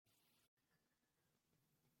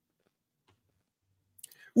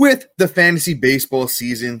With the fantasy baseball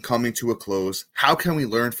season coming to a close, how can we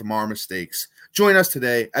learn from our mistakes? Join us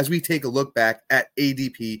today as we take a look back at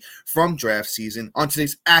ADP from draft season on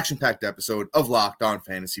today's action-packed episode of Locked On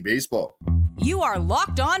Fantasy Baseball. You are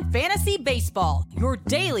Locked On Fantasy Baseball, your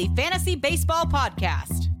daily fantasy baseball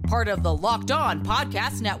podcast. Part of the Locked On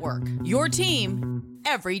Podcast Network, your team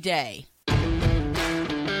every day.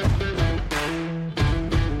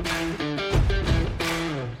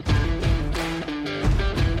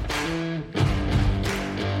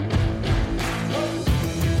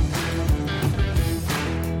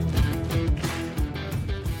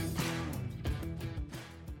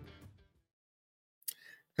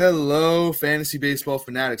 Hello, fantasy baseball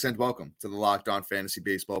fanatics, and welcome to the Locked On Fantasy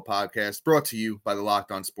Baseball podcast, brought to you by the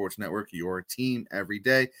Locked On Sports Network, your team every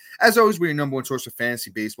day. As always, we're your number one source of fantasy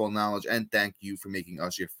baseball knowledge, and thank you for making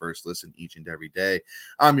us your first listen each and every day.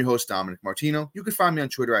 I'm your host, Dominic Martino. You can find me on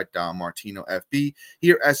Twitter at DomMartinoFB.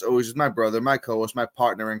 Here, as always, is my brother, my co-host, my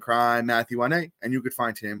partner in crime, Matthew Ane, and you can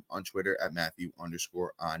find him on Twitter at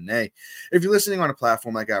Matthew_Ane. If you're listening on a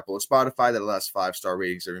platform like Apple or Spotify that allows 5-star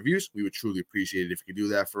ratings and reviews, we would truly appreciate it if you could do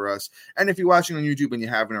that for us. And if you're watching on YouTube and you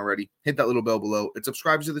haven't already, hit that little bell below. It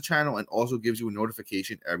subscribes to the channel and also gives you a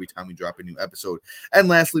notification every time we drop a new episode. And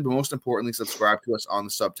lastly, but most importantly, subscribe to us on the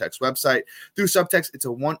Subtext website. Through Subtext, it's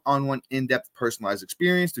a one-on-one in-depth personalized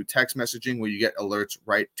experience through text messaging where you get alerts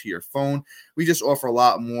right to your phone. We just offer a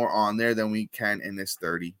lot more on there than we can in this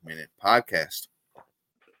 30-minute podcast.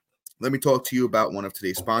 Let me talk to you about one of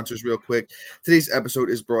today's sponsors real quick. Today's episode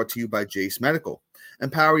is brought to you by Jase Medical.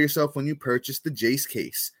 Empower yourself when you purchase the Jase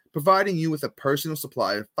case, providing you with a personal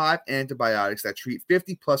supply of 5 antibiotics that treat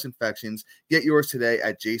 50-plus infections. Get yours today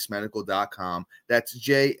at jasemedical.com. That's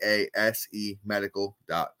JASE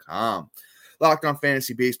medical.com. Locked On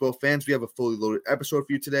Fantasy Baseball fans, we have a fully loaded episode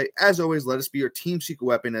for you today. As always, let us be your team secret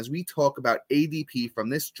weapon as we talk about ADP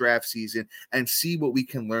from this draft season and see what we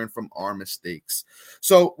can learn from our mistakes.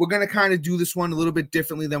 So we're going to kind of do this one a little bit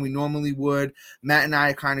differently than we normally would. Matt and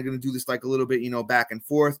I are kind of going to do this like a little bit, back and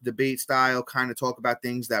forth, debate style, kind of talk about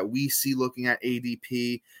things that we see looking at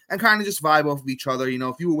ADP and kind of just vibe off of each other.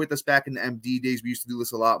 If you were with us back in the MD days, we used to do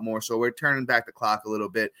this a lot more. So we're turning back the clock a little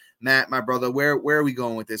bit. Matt, my brother, where are we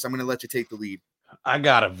going with this? I'm going to let you take the lead. I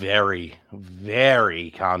got a very,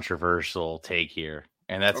 very controversial take here,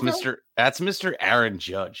 and that's Okay. Mr. Aaron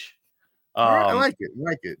Judge. I like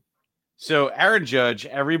it. So Aaron Judge,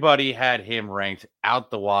 everybody had him ranked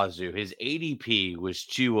out the wazoo. His ADP was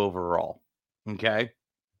 2 overall. Okay,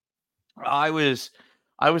 I was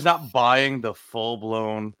not buying the full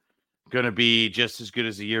blown going to be just as good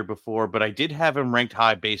as the year before, but I did have him ranked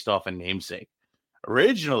high based off a namesake.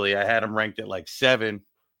 Originally, I had him ranked at like 7.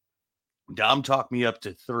 Dom talked me up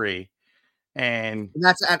to 3. And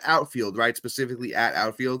that's at outfield, right? Specifically at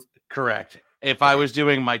outfield? Correct. If I was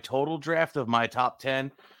doing my total draft of my top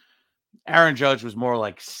 10, Aaron Judge was more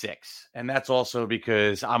like 6. And that's also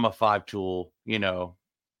because I'm a 5-tool, I'm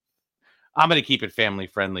going to keep it family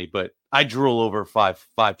friendly, but I drool over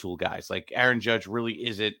 5-tool guys. Like Aaron Judge really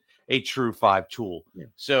isn't a true 5-tool. Yeah.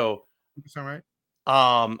 So, that's all right.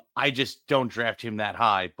 I just don't draft him that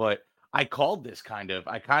high, but I called this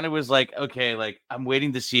I kind of was like, okay, like I'm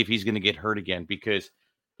waiting to see if he's going to get hurt again because,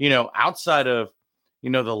 outside of,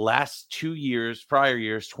 the last 2 years, prior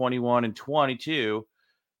years, 21 and 22,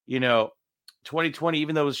 2020,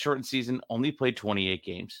 even though it was a shortened season, only played 28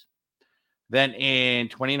 games. Then in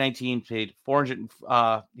 2019, played 400.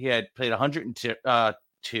 He had played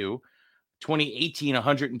 102. 2018,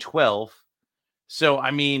 112. So,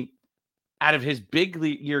 I mean, out of his big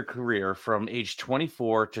year career from age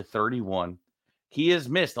 24 to 31, he has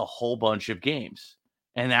missed a whole bunch of games.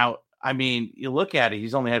 And now, I mean, you look at it,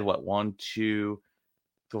 he's only had 1, 2,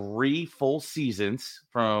 3 full seasons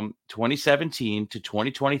from 2017 to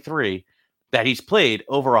 2023 that he's played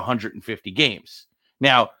over 150 games.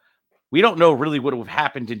 Now, we don't know really what would have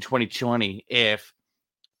happened in 2020 if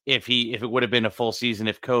it would have been a full season,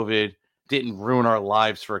 if COVID didn't ruin our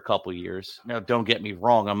lives for a couple of years. Now, don't get me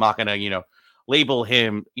wrong. I'm not going to, label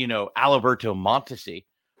him, Alberto Mondesi.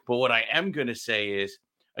 But what I am going to say is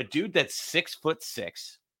a dude that's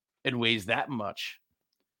 6'6" and weighs that much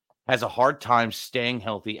has a hard time staying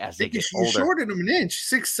healthy as they get older. You're shorter than him an inch,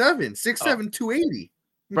 6'7", 280.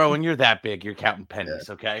 Bro, when you're that big, you're counting pennies,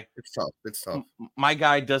 yeah. Okay? It's tough. My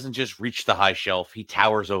guy doesn't just reach the high shelf. He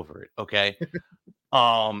towers over it, okay?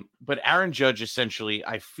 But Aaron Judge, essentially,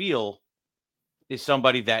 I feel, is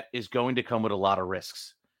somebody that is going to come with a lot of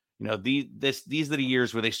risks. These are the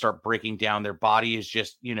years where they start breaking down. Their body is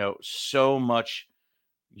just, so much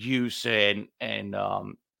use and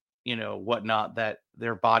whatnot that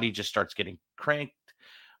their body just starts getting cranked,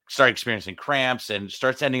 start experiencing cramps and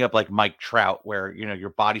starts ending up like Mike Trout, where, your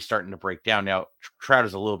body's starting to break down. Now, Trout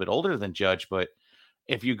is a little bit older than Judge, but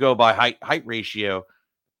if you go by height ratio,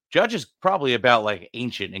 Judge is probably about like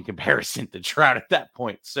ancient in comparison to Trout at that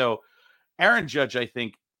point. So Aaron Judge, I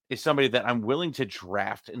think, is somebody that I'm willing to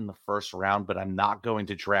draft in the first round, but I'm not going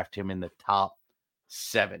to draft him in the top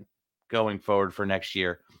 7 going forward for next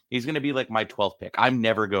year. He's going to be like my 12th pick. I'm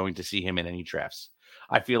never going to see him in any drafts.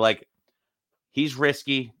 I feel like he's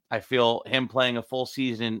risky. I feel him playing a full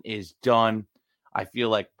season is done. I feel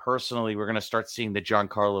like personally we're going to start seeing the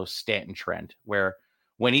Giancarlo Stanton trend, where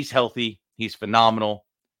when he's healthy, he's phenomenal.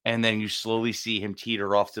 And then you slowly see him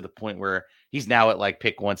teeter off to the point where he's now at like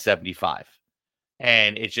pick 175.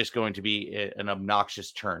 And it's just going to be an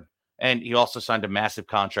obnoxious turn. And he also signed a massive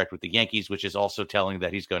contract with the Yankees, which is also telling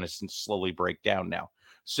that he's going to slowly break down now.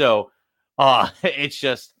 So it's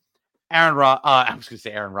just I was going to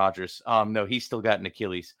say Aaron Rodgers. No, he's still got an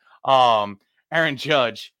Achilles. Aaron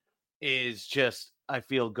Judge is just, I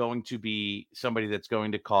feel, going to be somebody that's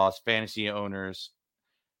going to cause fantasy owners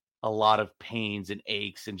a lot of pains and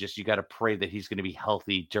aches. And just, you got to pray that he's going to be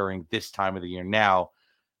healthy during this time of the year now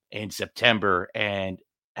in September, and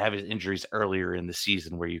have his injuries earlier in the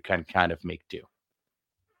season where you can kind of make do.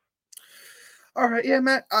 All right, yeah,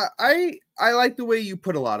 Matt. I like the way you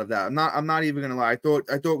put a lot of that. I'm not even gonna lie. I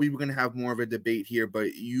thought we were gonna have more of a debate here,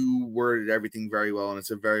 but you worded everything very well, and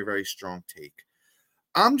it's a very, very strong take.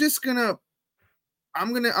 I'm gonna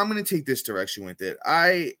take this direction with it.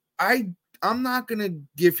 I'm not gonna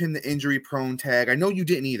give him the injury prone tag. I know you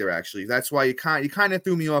didn't either, actually. That's why you kind of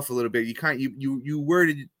threw me off a little bit. You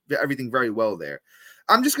worded everything very well there.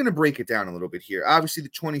 I'm just gonna break it down a little bit here. Obviously, the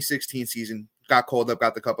 2016 season got called up,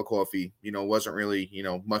 got the cup of coffee. Wasn't really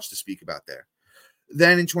much to speak about there.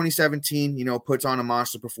 Then in 2017, puts on a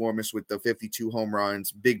monster performance with the 52 home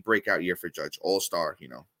runs, big breakout year for Judge, all-star.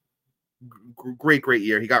 Great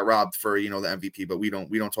year. He got robbed for the MVP, but we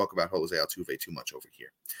don't talk about Jose Altuve too much over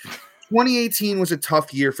here. 2018 was a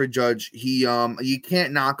tough year for Judge. You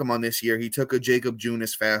can't knock him on this year. He took a Jacob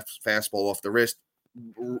Junis fastball off the wrist,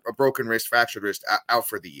 a broken wrist, fractured wrist, out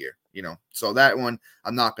for the year. So that one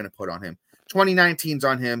I'm not going to put on him. 2019's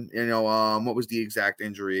on him. What was the exact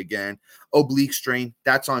injury again? Oblique strain.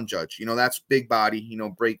 That's on Judge. That's big body.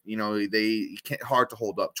 Break. They can't, hard to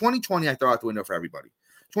hold up. 2020 I throw out the window for everybody.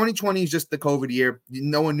 2020 is just the COVID year.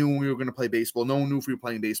 No one knew when we were going to play baseball. No one knew if we were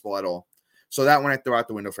playing baseball at all. So that one I throw out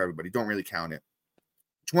the window for everybody. Don't really count it.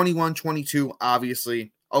 21, 22,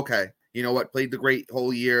 obviously. Okay. You know what? Played the great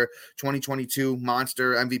whole year. 2022,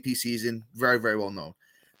 monster MVP season. Very, very well known.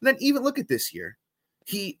 And then even look at this year.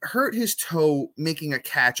 He hurt his toe making a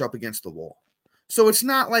catch up against the wall. So it's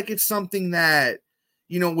not like it's something that,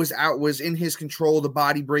 was in his control, the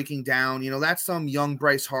body breaking down. That's some young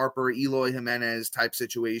Bryce Harper, Eloy Jimenez type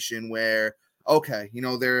situation where, okay,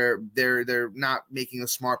 they're not making a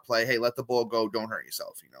smart play. Hey, let the ball go. Don't hurt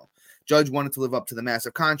yourself. Judge wanted to live up to the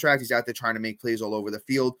massive contract. He's out there trying to make plays all over the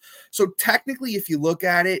field. So technically, if you look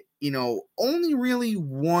at it, only really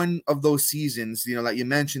one of those seasons, that you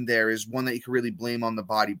mentioned there is one that you could really blame on the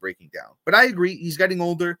body breaking down. But I agree. He's getting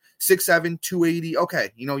older, 6'7", 280.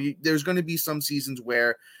 Okay. There's going to be some seasons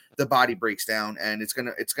where the body breaks down, and it's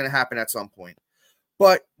going to happen at some point.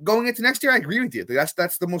 But going into next year, I agree with you. That's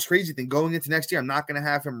the most crazy thing. Going into next year, I'm not going to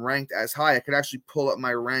have him ranked as high. I could actually pull up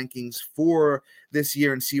my rankings for this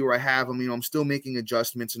year and see where I have him. I'm still making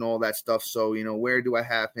adjustments and all that stuff. So, where do I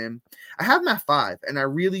have him? I have him at 5, and I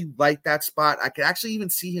really like that spot. I could actually even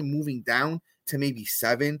see him moving down to maybe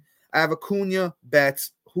 7. I have Acuna,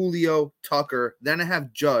 Betts, Julio, Tucker. Then I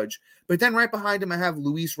have Judge. But then right behind him, I have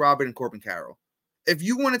Luis Robert and Corbin Carroll. If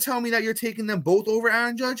you want to tell me that you're taking them both over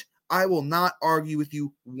Aaron Judge, I will not argue with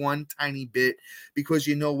you one tiny bit, because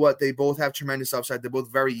you know what? They both have tremendous upside. They're both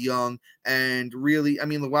very young, and really,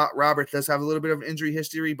 Robert does have a little bit of injury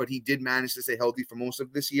history, but he did manage to stay healthy for most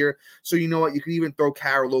of this year. So you know what? You could even throw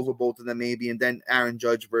Carroll over both of them maybe, and then Aaron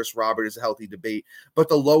Judge versus Robert is a healthy debate. But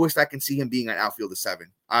the lowest I can see him being at outfield is 7.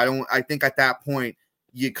 I think at that point,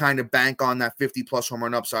 you kind of bank on that 50-plus home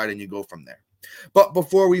run upside, and you go from there. But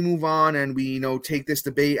before we move on and we, take this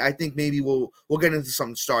debate, I think maybe we'll get into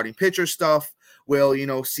some starting pitcher stuff.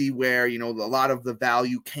 We'll, see where, a lot of the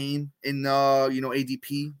value came in,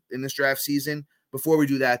 ADP in this draft season. Before we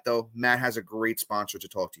do that, though, Matt has a great sponsor to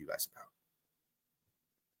talk to you guys about.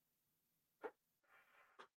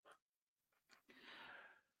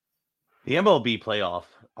 The MLB playoffs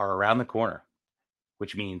are around the corner,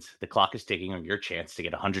 which means the clock is ticking on your chance to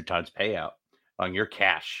get 100 times payout on your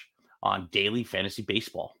cash on daily fantasy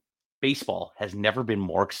baseball. Baseball has never been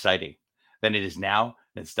more exciting than it is now.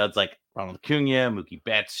 And studs like Ronald Acuna, Mookie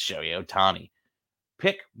Betts, Shohei Ohtani.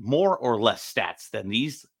 pick more or less stats than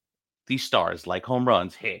these stars, like home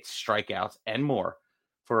runs, hits, strikeouts, and more,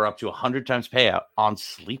 for up to 100 times payout on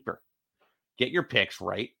Sleeper. Get your picks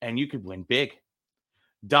right, and you could win big.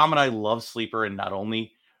 Dom and I love Sleeper, and not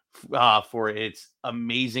only for its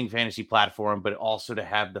amazing fantasy platform, but also to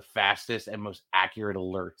have the fastest and most accurate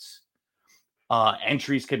alerts.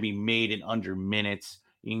 Entries can be made in under minutes.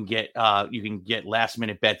 You can get last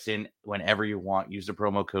minute bets in whenever you want. Use the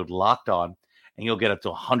promo code Locked On, and you'll get up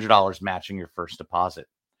to $100 matching your first deposit.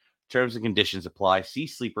 Terms and conditions apply. See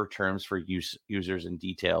Sleeper terms for users and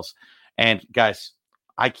details. And guys,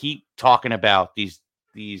 I keep talking about these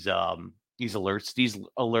alerts. These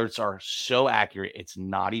alerts are so accurate. It's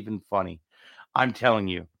not even funny. I'm telling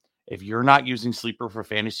you, if you're not using Sleeper for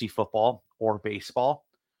fantasy football or baseball,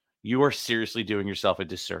 you are seriously doing yourself a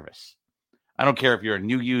disservice. I don't care if you're a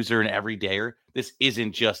new user, an everydayer. This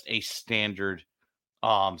isn't just a standard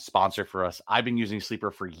sponsor for us. I've been using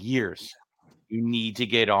Sleeper for years. You need to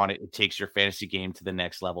get on it. It takes your fantasy game to the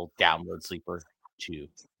next level. Download Sleeper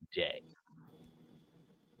today.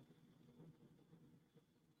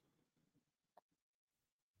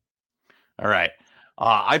 All right.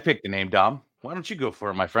 I picked the name, Dom. Why don't you go for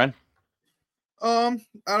it, my friend? I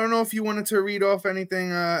don't know if you wanted to read off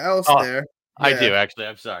anything else there. I do, actually.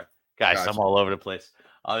 I'm sorry. Guys, Gotcha. I'm all over the place.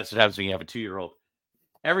 This is what happens when you have a 2-year-old.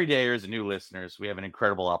 Everydayers and new listeners, we have an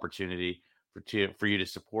incredible opportunity for you to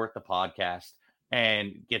support the podcast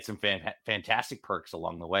and get some fantastic perks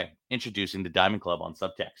along the way. Introducing the Diamond Club on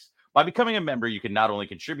Subtext. By becoming a member, you can not only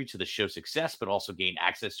contribute to the show's success, but also gain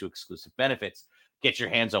access to exclusive benefits. Get your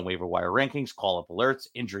hands on waiver wire rankings, call-up alerts,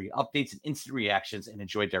 injury updates, and instant reactions, and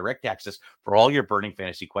enjoy direct access for all your burning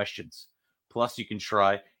fantasy questions. Plus, you can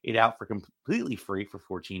try it out for completely free for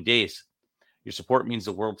 14 days. Your support means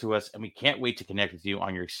the world to us, and we can't wait to connect with you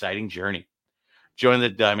on your exciting journey. Join the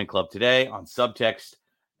Diamond Club today on Subtext,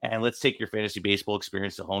 and let's take your fantasy baseball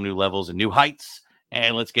experience to whole new levels and new heights,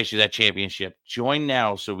 and let's get you that championship. Join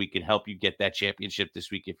now so we can help you get that championship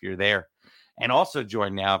this week if you're there. And also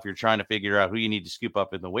join now if you're trying to figure out who you need to scoop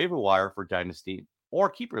up in the waiver wire for Dynasty or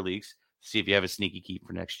Keeper Leagues to see if you have a sneaky keep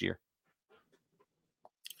for next year.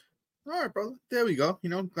 All right, brother. There we go.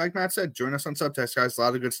 Like Matt said, join us on Subtext, guys. A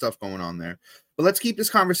lot of good stuff going on there. But let's keep this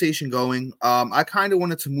conversation going. I kind of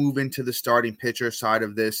wanted to move into the starting pitcher side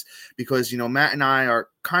of this because, Matt and I are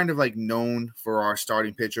kind of like known for our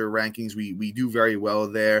starting pitcher rankings. We do very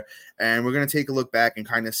well there. And we're going to take a look back and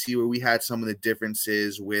kind of see where we had some of the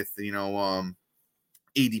differences with, ADP,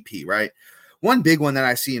 right? One big one that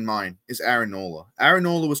I see in mind is Aaron Nola. Aaron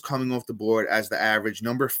Nola was coming off the board as the average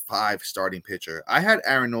number 5 starting pitcher. I had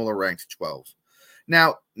Aaron Nola ranked 12.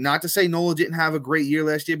 Now, not to say Nola didn't have a great year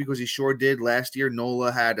last year, because he sure did. Last year,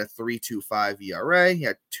 Nola had a 3.25 ERA. He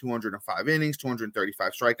had 205 innings,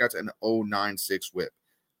 235 strikeouts, and 0.96 whip.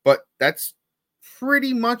 But that's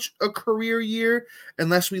pretty much a career year,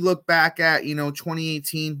 unless we look back at,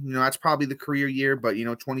 2018. That's probably the career year, but,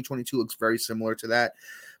 2022 looks very similar to that.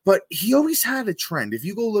 But he always had a trend. If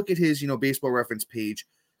you go look at his, Baseball Reference page,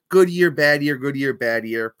 good year, bad year, good year, bad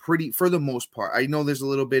year, pretty, for the most part. I know there's a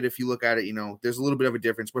little bit, if you look at it, there's a little bit of a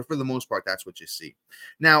difference, but for the most part, that's what you see.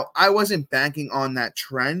 Now, I wasn't banking on that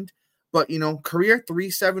trend, but, career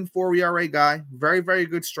 3.74 ERA guy, very, very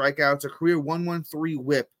good strikeouts, a career 1.13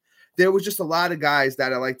 whip. There was just a lot of guys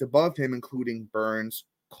that I liked above him, including Burns,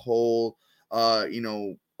 Cole,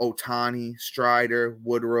 Ohtani, Strider,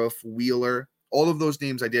 Woodruff, Wheeler. All of those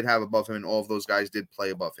names I did have above him, and all of those guys did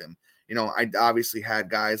play above him. I obviously had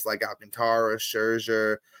guys like Alcantara,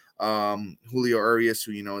 Scherzer, Julio Urias,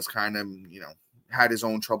 who, is kind of, had his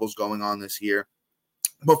own troubles going on this year.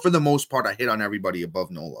 But for the most part, I hit on everybody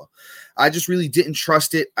above Nola. I just really didn't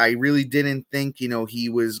trust it. I really didn't think, he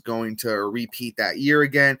was going to repeat that year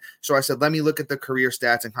again. So I said, let me look at the career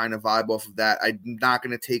stats and kind of vibe off of that. I'm not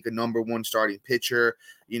going to take a number 1 starting pitcher,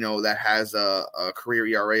 that has a career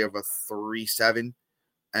ERA of a 3.7.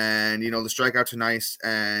 And, the strikeouts are nice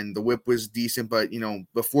and the whip was decent. But,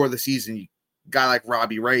 before the season, guy like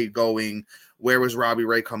Robbie Ray going, where was Robbie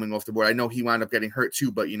Ray coming off the board? I know he wound up getting hurt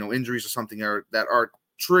too, but, injuries are something that are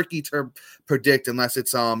tricky to predict unless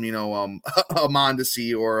it's a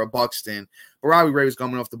Mondesi or a Buxton. But Robbie Ray was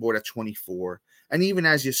coming off the board at 24. And even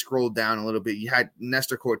as you scroll down a little bit, you had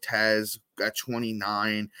Nestor Cortez at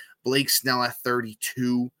 29, Blake Snell at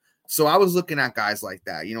 32. So I was looking at guys like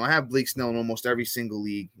that. I have Blake Snell in almost every single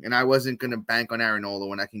league, and I wasn't going to bank on Aaron Nola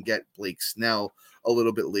when I can get Blake Snell a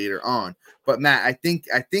little bit later on. But Matt, I think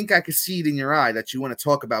I could see it in your eye that you want to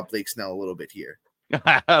talk about Blake Snell a little bit here.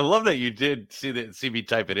 I love that you did see me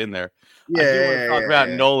type it in there. I do want to talk about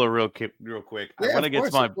Yeah. Nola real quick. Yeah,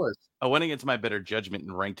 of course. I went against my better judgment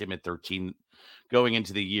and ranked him at 13 going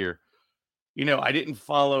into the year. I didn't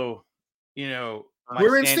follow, my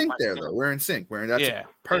We're in stand. sync there, though. We're in sync. That's Yeah.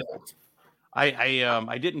 perfect.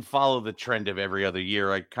 I didn't follow the trend of every other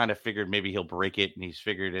year. I kind of figured maybe he'll break it and he's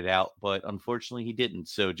figured it out, but unfortunately he didn't.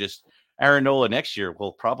 So just Aaron Nola next year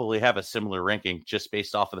will probably have a similar ranking just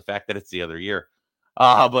based off of the fact that it's the other year.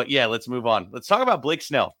 But yeah, let's move on. Let's talk about Blake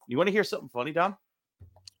Snell. You want to hear something funny, Dom?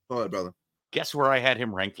 Go ahead, brother. Guess where I had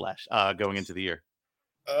him ranked going into the year?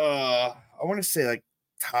 I want to say like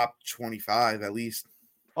top 25 at least.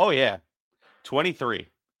 Oh yeah, 23.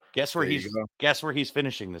 Guess where he's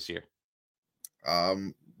finishing this year?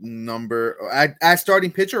 Number at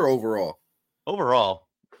starting pitcher overall. Overall,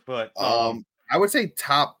 but I would say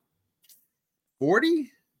top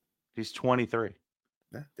 40. He's 23.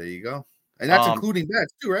 Yeah, there you go, and that's including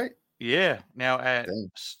bats too, right? Yeah. Now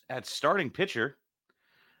at starting pitcher,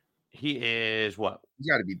 he is what? He's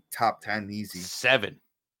got to be top 10 easy. 7.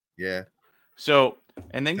 Yeah. So,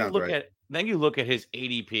 and then you look at his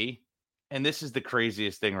ADP, and this is the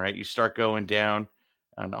craziest thing, right? You start going down,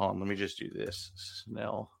 and let me just do this.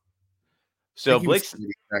 Snell. So Blake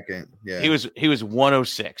second. Yeah. He was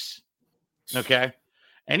 106. Okay.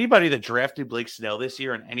 Anybody that drafted Blake Snell this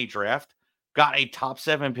year in any draft got a top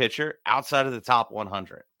 7 pitcher outside of the top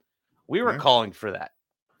 100. We were calling for that.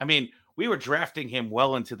 I mean, we were drafting him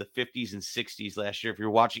well into the 50s and 60s last year. If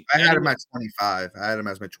you're watching, I had him at 25. I had him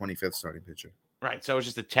as my 25th starting pitcher. Right. So it was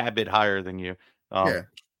just a tad bit higher than you. Yeah.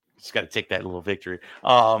 Just got to take that little victory.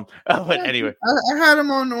 But anyway, I had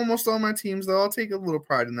him on almost all my teams, though. I'll take a little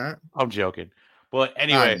pride in that. I'm joking. But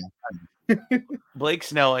anyway, Blake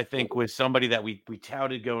Snell, I think, was somebody that we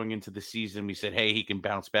touted going into the season. We said, hey, he can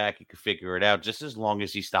bounce back. He can figure it out just as long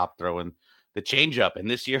as he stopped throwing the changeup. And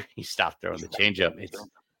this year, he stopped throwing the changeup.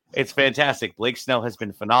 It's fantastic. Blake Snell has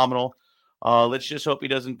been phenomenal. Let's just hope he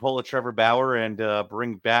doesn't pull a Trevor Bauer and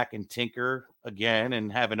bring back and tinker again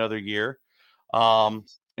and have another year.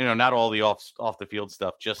 Not all the off the field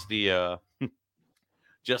stuff, just the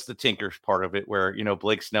tinker part of it, where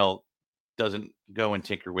Blake Snell doesn't go and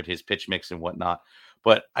tinker with his pitch mix and whatnot.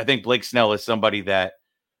 But I think Blake Snell is somebody that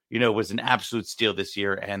was an absolute steal this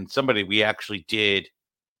year, and somebody we actually did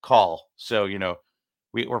call. So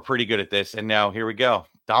we're pretty good at this. And now here we go.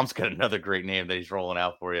 Dom's got another great name that he's rolling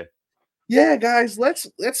out for you. Yeah, guys, let's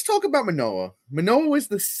talk about Manoah. Manoah was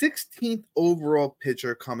the 16th overall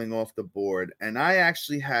pitcher coming off the board, and I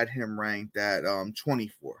actually had him ranked at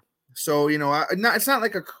 24. So it's not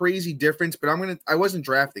like a crazy difference, but I wasn't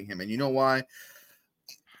drafting him, and you know why?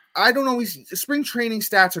 I don't always. Spring training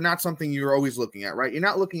stats are not something you're always looking at, right? You're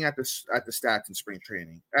not looking at the stats in spring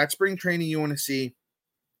training. At spring training, you want to see,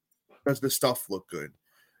 does the stuff look good?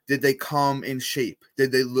 Did they come in shape?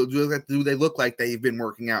 Did they look? Do they look like they've been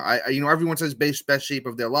working out? Everyone says best shape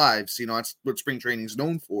of their lives. That's what spring training is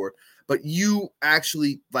known for. But you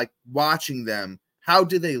actually like watching them. How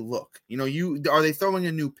do they look? Are they throwing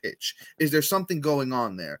a new pitch? Is there something going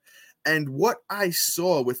on there? And what I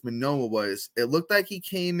saw with Manoah was it looked like he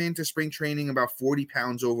came into spring training about 40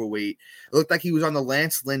 pounds overweight. It looked like he was on the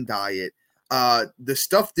Lance Lynn diet. The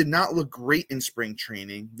stuff did not look great in spring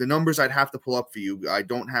training. The numbers I'd have to pull up for you. I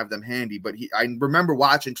don't have them handy, but I remember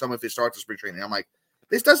watching some of his starts of spring training. I'm like,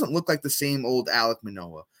 this doesn't look like the same old Alek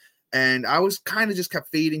Manoah. And I was kind of just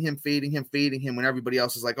kept fading him when everybody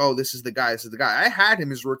else is like, oh, this is the guy. I had him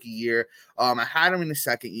his rookie year. I had him in his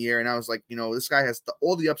second year, and I was like, this guy has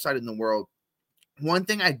all the upside in the world. One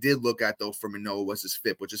thing I did look at, though, for Manoah was his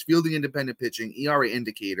FIP, which is fielding independent pitching, ERA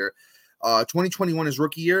indicator. 2021, his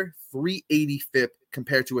rookie year, 380 FIP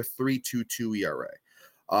compared to a 3.22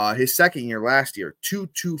 ERA. His second year last year,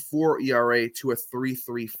 2.24 ERA to a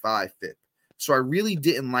 3.35 FIP. So I really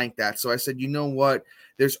didn't like that. So I said, you know what?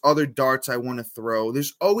 There's other darts I want to throw.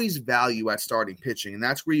 There's always value at starting pitching. And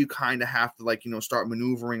that's where you kind of have to start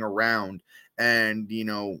maneuvering around and,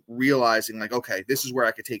 realizing like, okay, this is where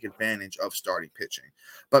I could take advantage of starting pitching.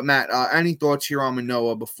 But Matt, any thoughts here on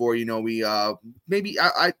Manoah before, we maybe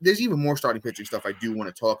there's even more starting pitching stuff I do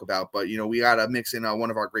want to talk about, but, we got to mix in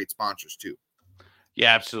one of our great sponsors too.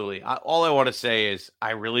 Yeah, absolutely. All I want to say is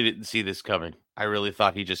I really didn't see this coming. I really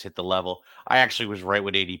thought he just hit the level. I actually was right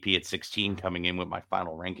with ADP at 16 coming in with my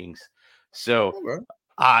final rankings. So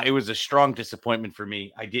it was a strong disappointment for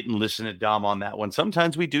me. I didn't listen to Dom on that one.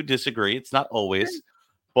 Sometimes we do disagree. It's not always.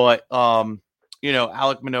 But, Alek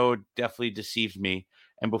Manoah definitely deceived me.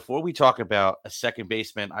 And before we talk about a second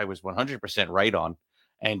baseman, I was 100% right on.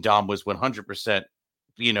 And Dom was 100%,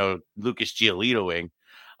 Lucas Giolitoing.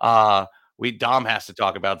 Dom has to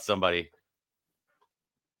talk about somebody.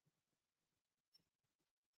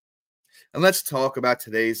 And let's talk about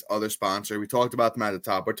today's other sponsor. We talked about them at the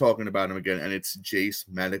top. We're talking about them again, and it's Jase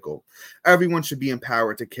Medical. Everyone should be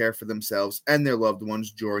empowered to care for themselves and their loved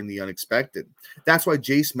ones during the unexpected. That's why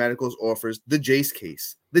Jase Medical offers the Jase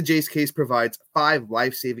Case. The Jase Case provides 5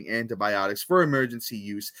 life-saving antibiotics for emergency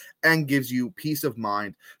use and gives you peace of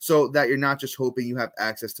mind so that you're not just hoping you have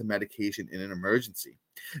access to medication in an emergency.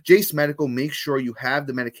 Jase Medical makes sure you have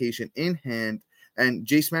the medication in hand, and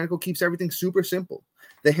Jase Medical keeps everything super simple.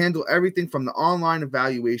 They handle everything from the online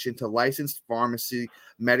evaluation to licensed pharmacy,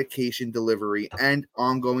 medication delivery, and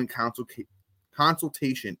ongoing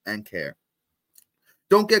consultation and care.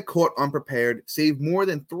 Don't get caught unprepared. Save more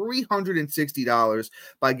than $360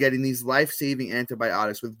 by getting these life-saving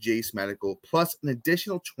antibiotics with Jase Medical, plus an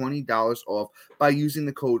additional $20 off by using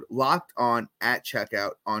the code LOCKEDON at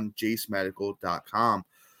checkout on jasemedical.com.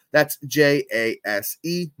 That's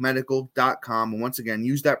JASE medical.com. And once again,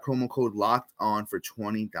 use that promo code locked on for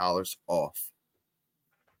 $20 off.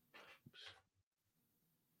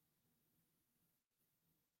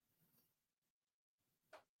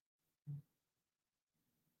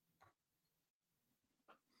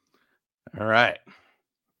 All right.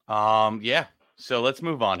 Yeah. So let's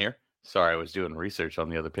move on here. Sorry, I was doing research on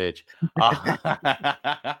the other page.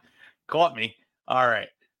 Caught me. All right.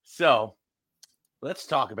 So let's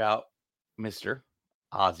talk about Mr.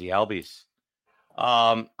 Ozzie Albies.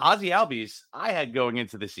 Ozzie Albies, I had going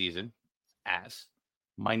into the season as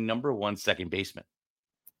my number 1 second baseman.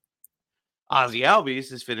 Ozzie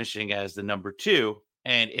Albies is finishing as the number 2.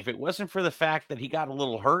 And if it wasn't for the fact that he got a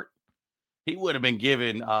little hurt, he would have been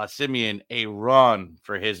giving Simeon a run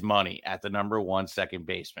for his money at the number 1 second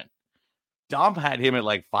baseman. Dom had him at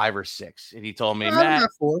like 5 or 6, and he told me, Matt,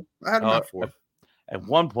 I had him at 4. At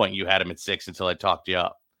one point, you had him at 6 until I talked you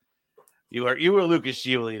up. You were Lucas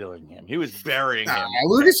Giolitoing him. He was burying him.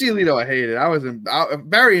 Lucas Giolito, I hated.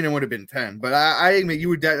 Burying him would have been 10, but I admit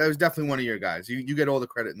that was definitely one of your guys. You get all the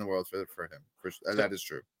credit in the world for him. That is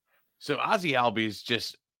true. So Ozzie Albies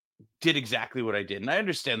just did exactly what I did, and I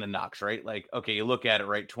understand the knocks, right? Like, okay, you look at it,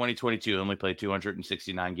 right? 2022 only played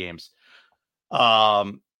 269 games.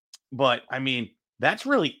 But I mean, that's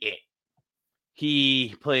really it.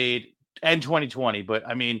 He played and 2020, but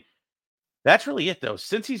I mean, that's really it though.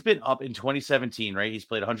 Since he's been up in 2017, right? He's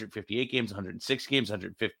played 158 games, 106 games,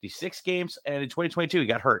 156 games, and in 2022 he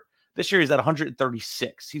got hurt. This year he's at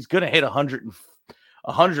 136. He's gonna hit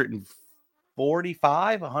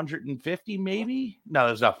 145, 150 maybe. No,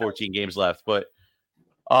 there's not 14 games left, but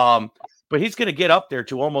he's gonna get up there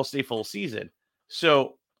to almost a full season.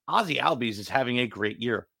 So Ozzie Albies is having a great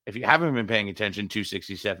year. If you haven't been paying attention,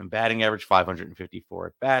 267 batting average, 554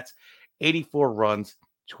 at bats, 84 runs,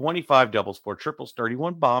 25 doubles, 4 triples,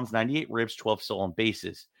 31 bombs, 98 ribs, 12 stolen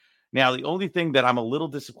bases. Now, the only thing that I'm a little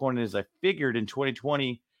disappointed is I figured in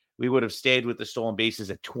 2020 we would have stayed with the stolen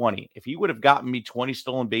bases at 20. If he would have gotten me 20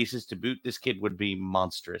 stolen bases to boot, this kid would be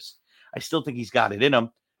monstrous. I still think he's got it in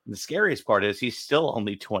him. And the scariest part is he's still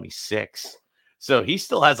only 26. So he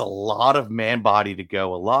still has a lot of man body to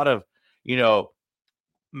go, a lot of,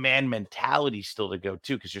 man mentality still to go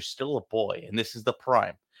too, because you're still a boy and this is the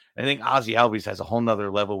prime. I think Ozzie Albies has a whole nother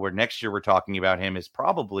level where next year we're talking about him as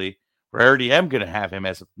probably where I already am going to have him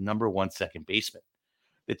as number 1 second baseman.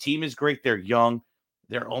 The team is great. They're young.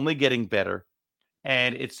 They're only getting better.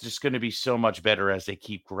 And it's just going to be so much better as they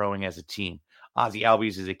keep growing as a team. Ozzie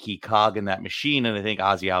Albies is a key cog in that machine. And I think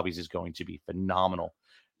Ozzie Albies is going to be phenomenal.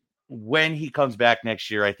 When he comes back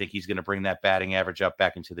next year, I think he's going to bring that batting average up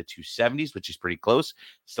back into the 270s, which is pretty close.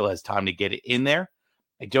 Still has time to get it in there.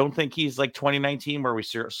 I don't think he's like 2019 where we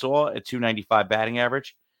saw a 295 batting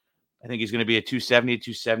average. I think he's going to be a 270,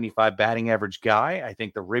 275 batting average guy. I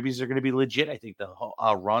think the ribbies are going to be legit. I think the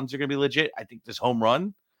runs are going to be legit. I think this home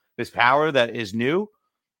run, this power that is new,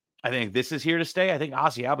 I think this is here to stay. I think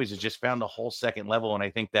Ozzie Albies has just found the whole second level, and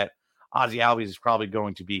I think that Ozzie Albies is probably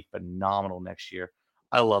going to be phenomenal next year.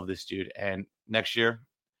 I love this dude. And next year,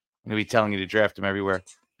 I'm going to be telling you to draft him everywhere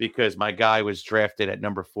because my guy was drafted at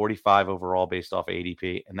number 45 overall based off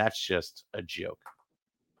ADP. And that's just a joke.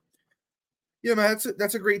 Yeah, man,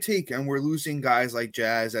 that's a great take. And we're losing guys like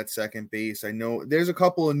Jazz at second base. I know there's a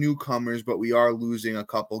couple of newcomers, but we are losing a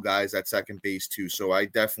couple guys at second base too. So I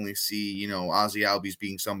definitely see, Ozzie Albies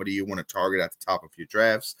being somebody you want to target at the top of your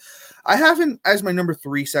drafts. I have him as my number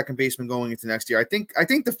 3 second baseman going into next year. I think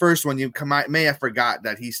the first one you may have forgot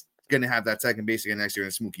that he's going to have that second base again next year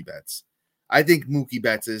in Mookie Betts. I think Mookie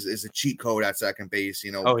Betts is a cheat code at second base. He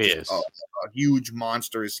is a huge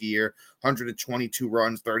monster this year. 122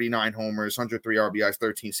 runs, 39 homers, 103 RBIs,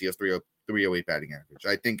 13 CS, 3 .308 batting average.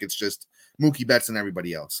 I think it's just Mookie Betts and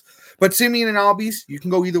everybody else. But Semien and Albies, you can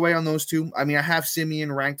go either way on those two. I mean, I have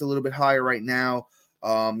Semien ranked a little bit higher right now.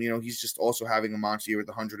 He's just also having a monster year with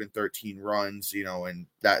 113 runs, and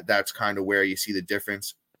that's kind of where you see the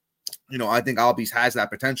difference. I think Albies has that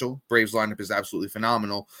potential. Braves lineup is absolutely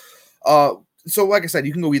phenomenal. So like I said,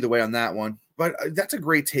 you can go either way on that one. But that's a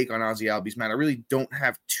great take on Ozzie Albies, man. I really don't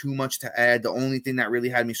have too much to add. The only thing that really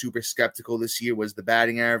had me super skeptical this year was the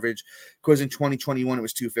batting average, because in 2021 it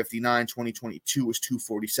was 259, 2022 was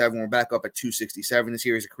 247. We're back up at 267 this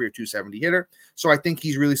year. He's a career 270 hitter. So I think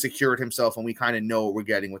he's really secured himself, and we kind of know what we're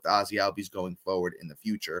getting with Ozzie Albies going forward in the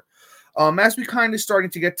future. As we kind of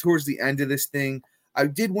starting to get towards the end of this thing, I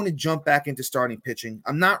did want to jump back into starting pitching.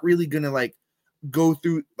 I'm not really going to go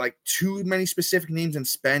through too many specific names and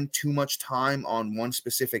spend too much time on one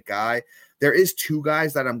specific guy. There is two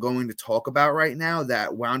guys that I'm going to talk about right now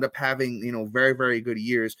that wound up having, very, very good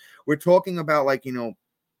years. We're talking about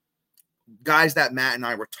guys that Matt and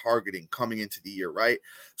I were targeting coming into the year, right?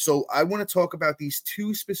 So I want to talk about these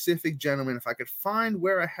two specific gentlemen. If I could find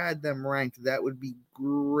where I had them ranked, that would be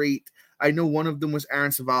great. I know one of them was Aaron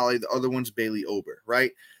Civale, the other one's Bailey Ober,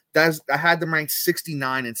 right? I had them ranked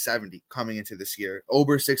 69 and 70 coming into this year.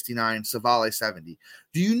 Ober 69, Civale 70.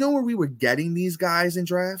 Do you know where we were getting these guys in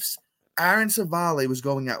drafts? Aaron Civale was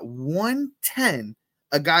going at 110,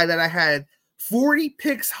 a guy that I had 40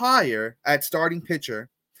 picks higher at starting pitcher.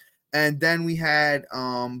 And then we had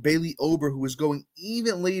Bailey Ober, who was going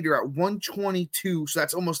even later at 122. So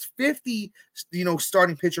that's almost 50,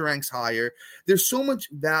 starting pitcher ranks higher. There's so much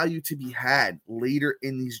value to be had later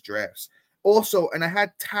in these drafts. Also, and I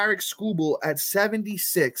had Tarek Skubal at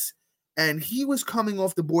 76, and he was coming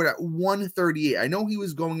off the board at 138. I know he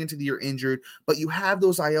was going into the year injured, but you have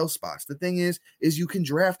those IL spots. The thing is you can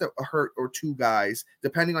draft a hurt or two guys,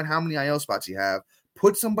 depending on how many IL spots you have,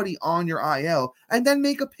 put somebody on your IL, and then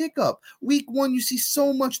make a pickup. Week one, you see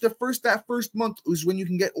so much. That first month is when you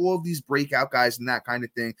can get all of these breakout guys and that kind of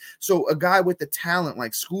thing. So a guy with the talent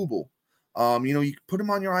like Skubal, you put him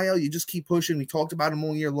on your IL, you just keep pushing. We talked about him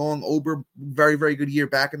all year long. Ober, very, very good year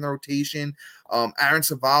back in the rotation. Aaron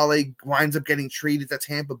Civale winds up getting traded to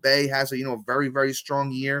Tampa Bay, has a very, very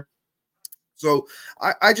strong year. So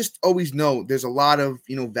I just always know there's a lot of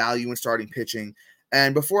value in starting pitching.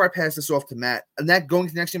 And before I pass this off to Matt, and that going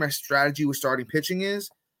to next year, my strategy with starting pitching is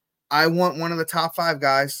I want one of the top 5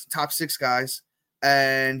 guys, top 6 guys.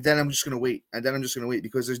 And then I'm just going to wait.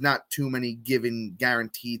 Because there's not too many given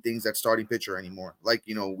guaranteed things at starting pitcher anymore.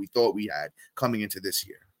 We thought we had coming into this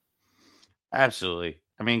year. Absolutely.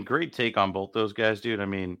 I mean, great take on both those guys, dude. I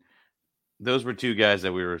mean, those were two guys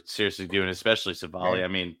that we were seriously doing, especially Civale. Yeah. I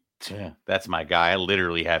mean, that's my guy. I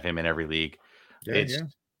literally have him in every league.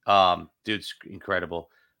 Dude's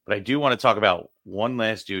incredible. But I do want to talk about one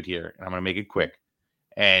last dude here, and I'm going to make it quick.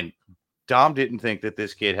 And Dom didn't think that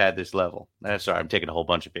this kid had this level. Sorry, I'm taking a whole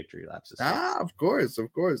bunch of victory lapses. Of course,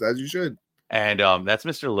 as you should. And that's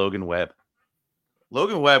Mr. Logan Webb.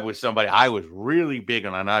 Logan Webb was somebody I was really big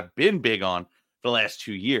on, and I've been big on for the last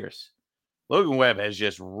 2 years. Logan Webb has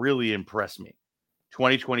just really impressed me.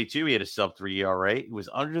 2022, he had a sub-3 ERA. He was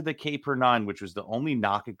under the K per 9, which was the only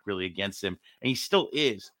knock really against him, and he still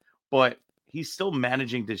is. But he's still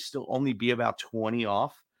managing to still only be about 20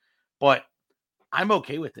 off. But I'm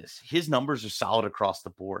okay with this. His numbers are solid across the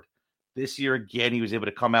board. This year, again, he was able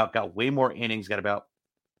to come out, got way more innings, got about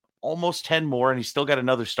almost 10 more, and he's still got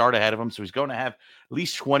another start ahead of him. So he's going to have at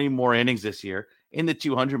least 20 more innings this year in the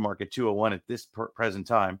 200 mark at 201 at this present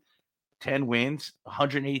time. 10 wins,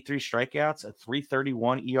 183 strikeouts, a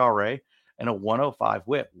 3.31 ERA, and a 105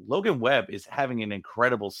 whip. Logan Webb is having an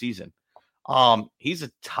incredible season. He's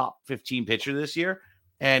a top 15 pitcher this year.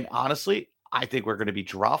 And honestly, I think we're going to be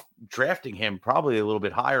drafting him probably a little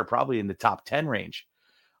bit higher, probably in the top 10 range.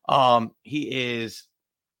 He is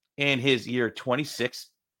in his year 26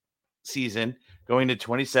 season, going to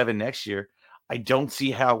 27 next year. I don't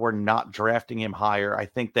see how we're not drafting him higher. I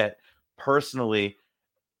think that personally,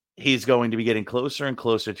 he's going to be getting closer and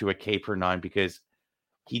closer to a K per 9 because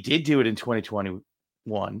he did do it in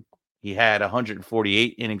 2021. He had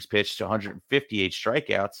 148 innings pitched to 158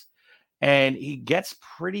 strikeouts. And he gets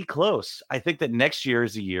pretty close. I think that next year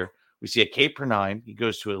is the year we see a K per 9. He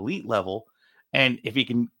goes to elite level. And if he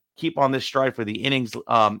can keep on this stride for the innings,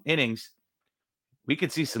 we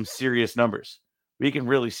could see some serious numbers. We can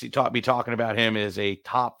really be talking about him as a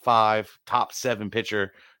top 5, top 7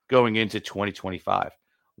 pitcher going into 2025.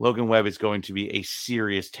 Logan Webb is going to be a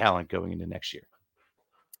serious talent going into next year.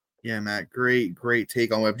 Yeah, Matt, great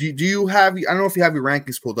take on Webb. Do you have? I don't know if you have your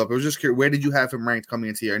rankings pulled up. I was just curious, where did you have him ranked coming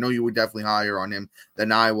into here? I know you were definitely higher on him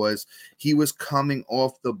than I was. He was coming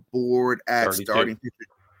off the board at 32. starting pitcher.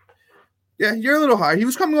 Yeah, you're a little high. He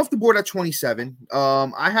was coming off the board at 27.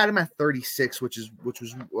 I had him at 36, which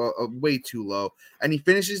was way too low. And he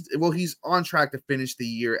finishes. Well, he's on track to finish the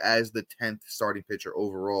year as the 10th starting pitcher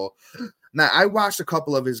overall. Now, I watched a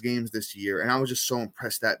couple of his games this year, and I was just so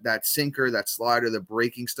impressed that sinker, that slider, the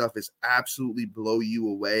breaking stuff is absolutely blow you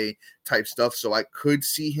away type stuff. So I could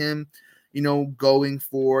see him, going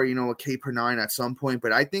for, a K per 9 at some point.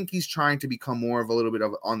 But I think he's trying to become more of a little bit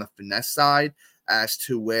of on the finesse side as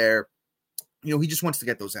to where, he just wants to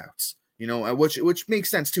get those outs. Which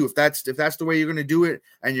makes sense too. If that's the way you're going to do it,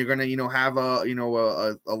 and you're going to have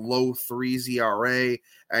a low 3 ERA,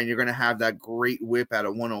 and you're going to have that great whip at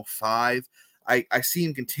a 105, I see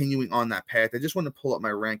him continuing on that path. I just want to pull up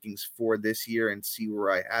my rankings for this year and see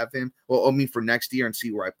where I have him. Well, I mean for next year and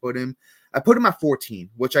see where I put him. I put him at 14,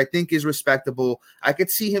 which I think is respectable. I could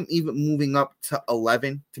see him even moving up to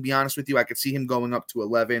 11. To be honest with you, I could see him going up to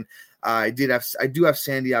 11. I do have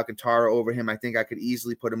Sandy Alcantara over him. I think I could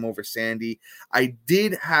easily put him over Sandy. I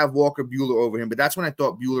did have Walker Buehler over him, but that's when I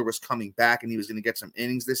thought Buehler was coming back and he was going to get some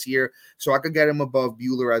innings this year. So I could get him above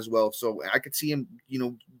Buehler as well. So I could see him,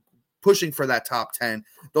 pushing for that top 10.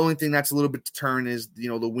 The only thing that's a little bit deterrent is,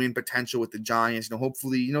 the win potential with the Giants.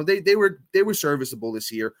 Hopefully, they were serviceable this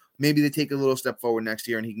year. Maybe they take a little step forward next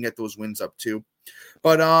year and he can get those wins up too.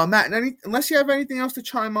 But Matt, unless you have anything else to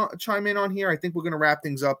chime in on here, I think we're going to wrap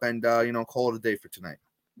things up and call it a day for tonight.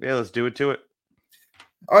 Yeah, let's do it to it.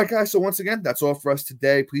 All right, guys. So once again, that's all for us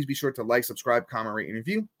today. Please be sure to like, subscribe, comment, rate, and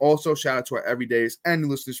review. Also, shout out to our everydays and new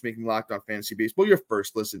listeners for making Locked On Fantasy Baseball your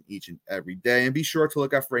first listen each and every day. And be sure to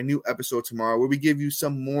look out for a new episode tomorrow where we give you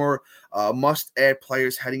some more must-add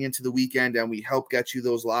players heading into the weekend, and we help get you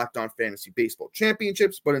those Locked On Fantasy Baseball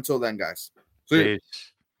championships. But until then, guys, see you.